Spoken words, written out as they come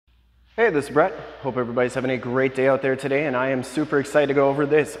Hey, this is Brett. Hope everybody's having a great day out there today, and I am super excited to go over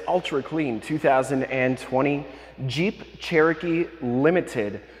this ultra clean 2020 Jeep Cherokee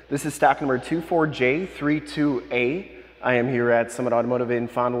Limited. This is stock number 24J32A. I am here at Summit Automotive in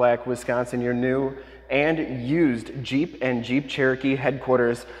Fond du Lac, Wisconsin, your new and used Jeep and Jeep Cherokee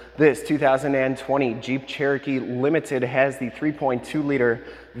headquarters. This 2020 Jeep Cherokee Limited has the 3.2-liter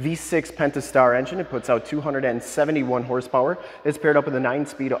V6 Pentastar engine. It puts out 271 horsepower. It's paired up with a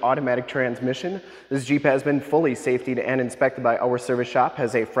 9-speed automatic transmission. This Jeep has been fully safetied and inspected by our service shop,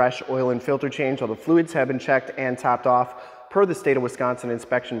 has a fresh oil and filter change. All the fluids have been checked and topped off per the state of Wisconsin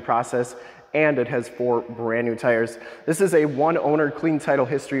inspection process, and it has 4 brand new tires. This is a one-owner clean title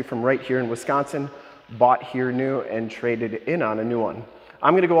history from right here in Wisconsin, bought here new and traded in on a new one.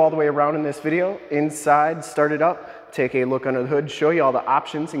 I'm gonna go all the way around in this video, inside, start it up, take a look under the hood, show you all the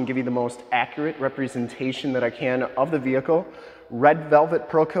options and give you the most accurate representation that I can of the vehicle. Red Velvet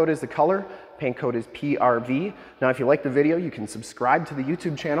Pearl Coat is the color, paint code is PRV. Now if you like the video, you can subscribe to the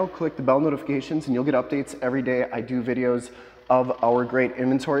YouTube channel, click the bell notifications, and you'll get updates every day. I do videos of our great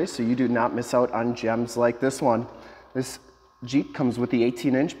inventory, so you do not miss out on gems like this one. This Jeep comes with the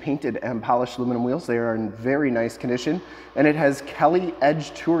 18-inch painted and polished aluminum wheels. They are in very nice condition, and it has Kelly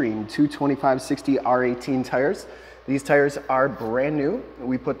Edge Touring 225/60 R18 tires. These tires are brand new.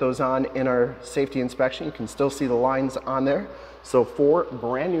 We put those on in our safety inspection. You can still see the lines on there. So 4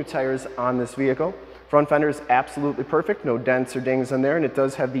 brand new tires on this vehicle. Front fender is absolutely perfect, no dents or dings in there, and it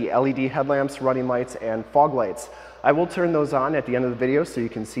does have the LED headlamps, running lights, and fog lights. I will turn those on at the end of the video so you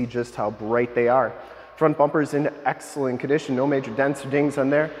can see just how bright they are. Front bumper is in excellent condition, no major dents or dings on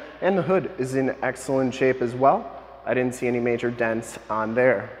there, and the hood is in excellent shape as well. I didn't see any major dents on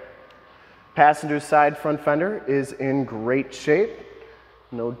there. Passenger side front fender is in great shape,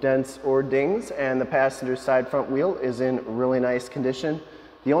 no dents or dings, and the passenger side front wheel is in really nice condition.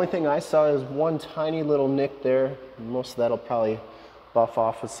 The only thing I saw is one tiny little nick there. Most of that'll probably buff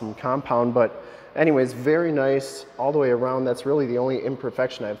off with some compound, but anyways, very nice all the way around. That's really the only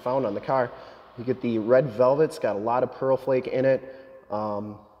imperfection I've found on the car. You get the red velvet, it's got a lot of pearl flake in it.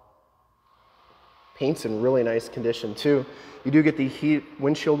 Paint's in really nice condition too. You do get the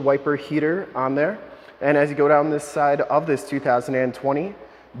windshield wiper heater on there. And as you go down this side of this 2020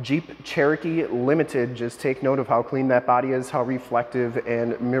 Jeep Cherokee Limited, just take note of how clean that body is, how reflective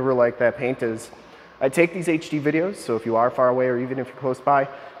and mirror-like that paint is. I take these HD videos, so if you are far away or even if you're close by,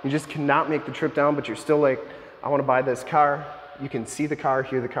 you just cannot make the trip down, but you're still like, I want to buy this car. You can see the car,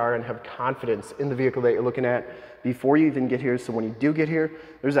 hear the car, and have confidence in the vehicle that you're looking at before you even get here. So when you do get here,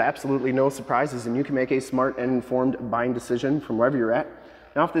 there's absolutely no surprises, and you can make a smart and informed buying decision from wherever you're at.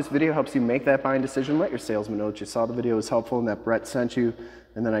 Now, if this video helps you make that buying decision, let your salesman know that you saw the video was helpful and that Brett sent you,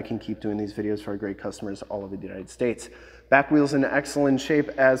 and then I can keep doing these videos for our great customers all over the United States. Back wheel's in excellent shape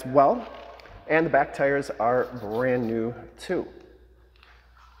as well, and the back tires are brand new too.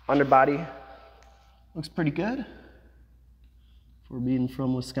 Underbody looks pretty good. For being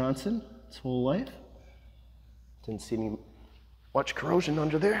from Wisconsin its whole life. Didn't see much corrosion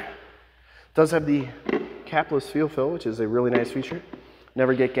under there. Does have the capless fuel fill, which is a really nice feature.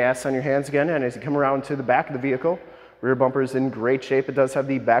 Never get gas on your hands again. And as you come around to the back of the vehicle, rear bumper is in great shape. It does have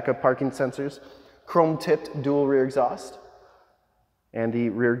the backup parking sensors, chrome tipped dual rear exhaust, and the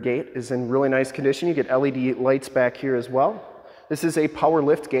rear gate is in really nice condition. You get LED lights back here as well. This is a power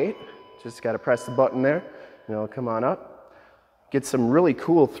lift gate. Just got to press the button there and it'll come on up. Get some really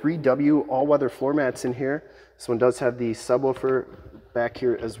cool 3W all-weather floor mats in here. This one does have the subwoofer back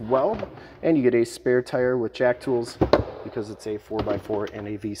here as well. And you get a spare tire with jack tools because it's a 4x4 and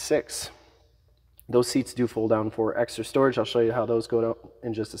a V6. Those seats do fold down for extra storage. I'll show you how those go down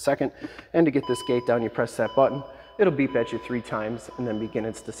in just a second. And to get this gate down, you press that button. It'll beep at you 3 times and then begin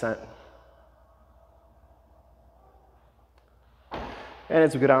its descent. And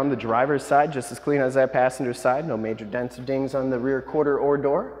as we go down the driver's side, just as clean as that passenger side, no major dents or dings on the rear quarter or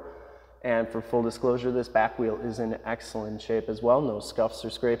door. And for full disclosure, this back wheel is in excellent shape as well. No scuffs or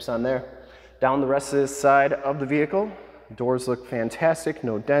scrapes on there. Down the rest of this side of the vehicle, doors look fantastic.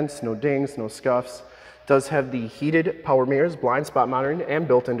 No dents, no dings, no scuffs. Does have the heated power mirrors, blind spot monitoring, and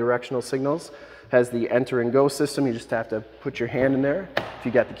built-in directional signals. Has the enter and go system. You just have to put your hand in there. If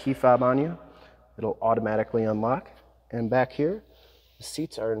you got the key fob on you, it'll automatically unlock. And back here, the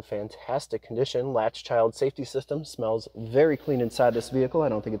seats are in fantastic condition. Latch child safety system, smells very clean inside this vehicle. I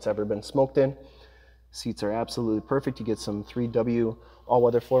don't think it's ever been smoked in. Seats are absolutely perfect. You get some 3W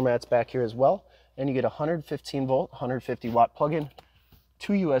all-weather floor mats back here as well. And you get a 115 volt, 150 watt plug-in,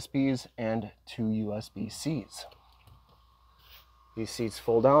 2 USBs and 2 USB-Cs. These seats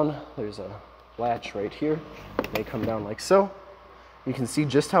fold down. There's a latch right here. They come down like so. You can see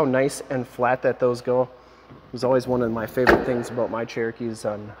just how nice and flat that those go. It was always one of my favorite things about my Cherokees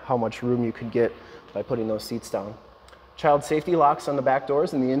on how much room you could get by putting those seats down. Child safety locks on the back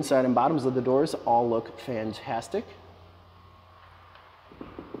doors and the inside and bottoms of the doors all look fantastic.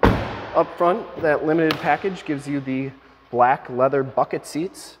 Up front, that limited package gives you the black leather bucket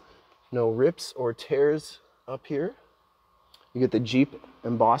seats. No rips or tears up here. You get the Jeep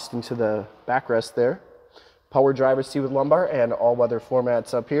embossed into the backrest there. Power driver's seat with lumbar and all-weather floor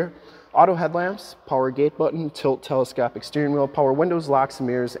mats up here. Auto headlamps, power gate button, tilt telescopic steering wheel, power windows, locks and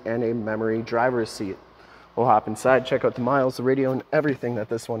mirrors, and a memory driver's seat. We'll hop inside, check out the miles, the radio, and everything that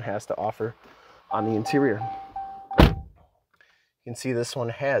this one has to offer on the interior. You can see this one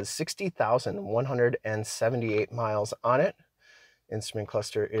has 60,178 miles on it. Instrument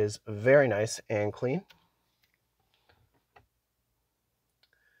cluster is very nice and clean.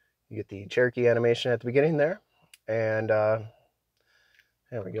 You get the Cherokee animation at the beginning there, and there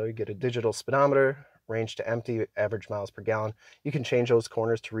we go. You get a digital speedometer, range to empty, average miles per gallon. You can change those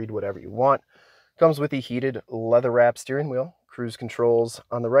corners to read whatever you want. Comes with the heated leather wrap steering wheel, cruise controls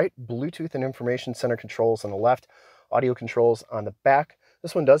on the right, Bluetooth and information center controls on the left, audio controls on the back.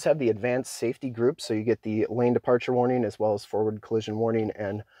 This one does have the advanced safety group, so you get the lane departure warning as well as forward collision warning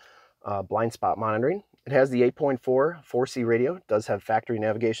and blind spot monitoring. It has the 8.4 4C radio. It does have factory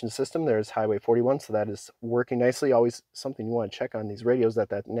navigation system. There's Highway 41, so that is working nicely. Always something you want to check on these radios,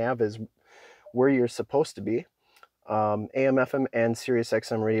 that nav is where you're supposed to be. AM, FM, and Sirius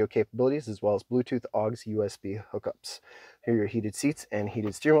XM radio capabilities, as well as Bluetooth, AUX, USB hookups. Here are your heated seats and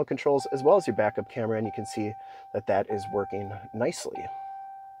heated steering wheel controls, as well as your backup camera, and you can see that that is working nicely.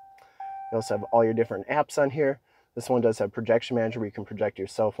 You also have all your different apps on here. This one does have Projection Manager, where you can project your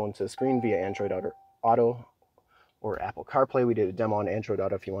cell phone to the screen via Android Auto or Apple CarPlay. We did a demo on Android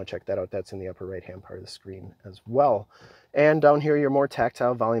Auto if you want to check that out. That's in the upper right-hand part of the screen as well. And down here, your more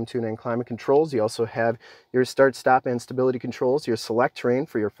tactile volume tune and climate controls. You also have your start, stop, and stability controls, your Selec-Terrain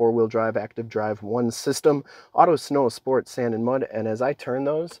for your four-wheel drive, active drive, one system, auto, snow, sport, sand, and mud. And as I turn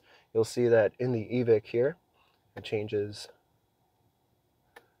those, you'll see that in the EVIC here, it changes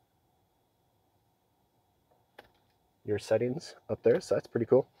your settings up there, so that's pretty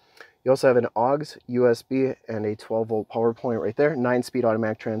cool. You also have an AUX, USB, and a 12-volt power point right there. 9-speed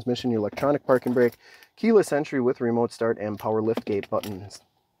automatic transmission, your electronic parking brake, keyless entry with remote start, and power liftgate buttons.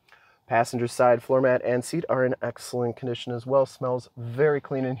 Passenger side floor mat and seat are in excellent condition as well. Smells very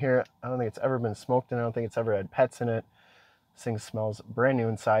clean in here. I don't think it's ever been smoked, and I don't think it's ever had pets in it. This thing smells brand new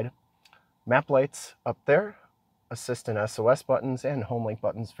inside. Map lights up there. Assist and SOS buttons, and Homelink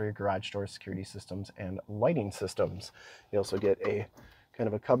buttons for your garage door security systems and lighting systems. You also get a kind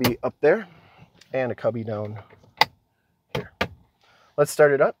of a cubby up there and a cubby down here. Let's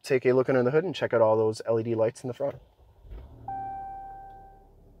start it up, take a look under the hood, and check out all those LED lights in the front.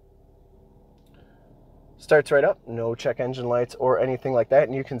 Starts right up, no check engine lights or anything like that,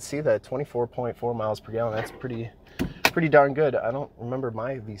 and you can see that 24.4 miles per gallon. That's pretty darn good. I don't remember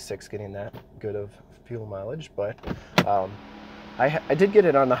my V6 getting that good of fuel mileage, but I did get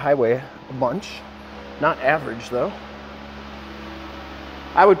it on the highway a bunch. Not average though.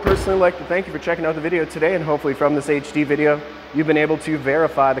 I would personally like to thank you for checking out the video today, and hopefully from this HD video you've been able to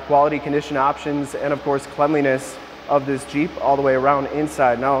verify the quality, condition, options, and of course cleanliness of this Jeep all the way around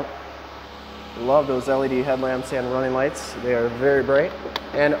inside. Now, I love those LED headlamps and running lights. They are very bright.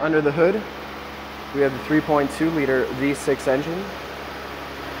 And under the hood we have the 3.2 liter V6 engine.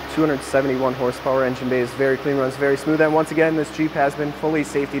 271 horsepower engine bay, is very clean, runs very smooth. And once again, this Jeep has been fully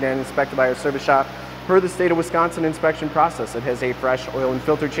safetied and inspected by our service shop per the state of Wisconsin inspection process. It has a fresh oil and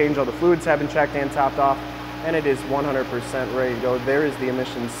filter change. All the fluids have been checked and topped off, and it is 100% ready to go. There is the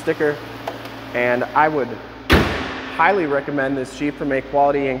emissions sticker, and I would highly recommend this Jeep from a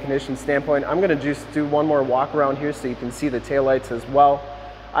quality and condition standpoint. I'm going to just do one more walk around here so you can see the taillights as well.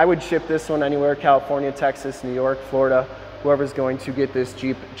 I would ship this one anywhere, California, Texas, New York, Florida. Whoever's going to get this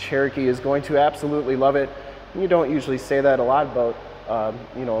Jeep Cherokee is going to absolutely love it. And you don't usually say that a lot about,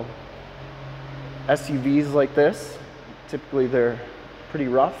 you know, SUVs like this. Typically they're pretty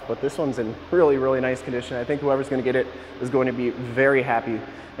rough, but this one's in really, really nice condition. I think whoever's going to get it is going to be very happy.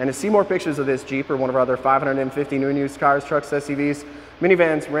 And to see more pictures of this Jeep or one of our other 550 new and used cars, trucks, SUVs,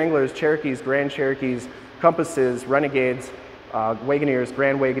 minivans, Wranglers, Cherokees, Grand Cherokees, Compasses, Renegades, Wagoneers,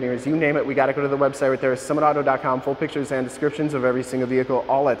 Grand Wagoneers, you name it, we got to go to the website right there, summitauto.com. Full pictures and descriptions of every single vehicle,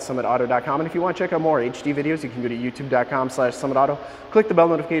 all at summitauto.com. And if you want to check out more HD videos, you can go to youtube.com/summitauto. Click the bell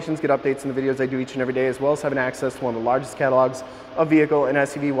notifications, get updates on the videos I do each and every day, as well as having access to one of the largest catalogs of vehicle and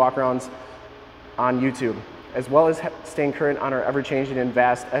SUV walkarounds on YouTube. as well as staying current on our ever-changing and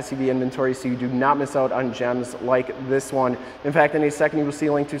vast SUV inventory so you do not miss out on gems like this one. In fact, in a second you will see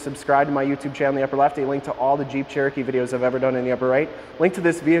a link to subscribe to my YouTube channel in the upper left, a link to all the Jeep Cherokee videos I've ever done in the upper right, link to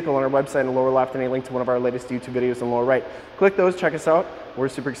this vehicle on our website in the lower left, and a link to one of our latest YouTube videos in the lower right. Click those, check us out. We're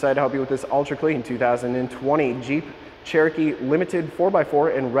super excited to help you with this ultra clean 2020 Jeep Cherokee Limited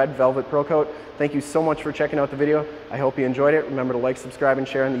 4x4 in red velvet pearl coat. Thank you so much for checking out the video. I hope you enjoyed it. Remember to like, subscribe, and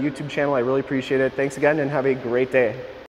share on the YouTube channel. I really appreciate it. Thanks again and have a great day.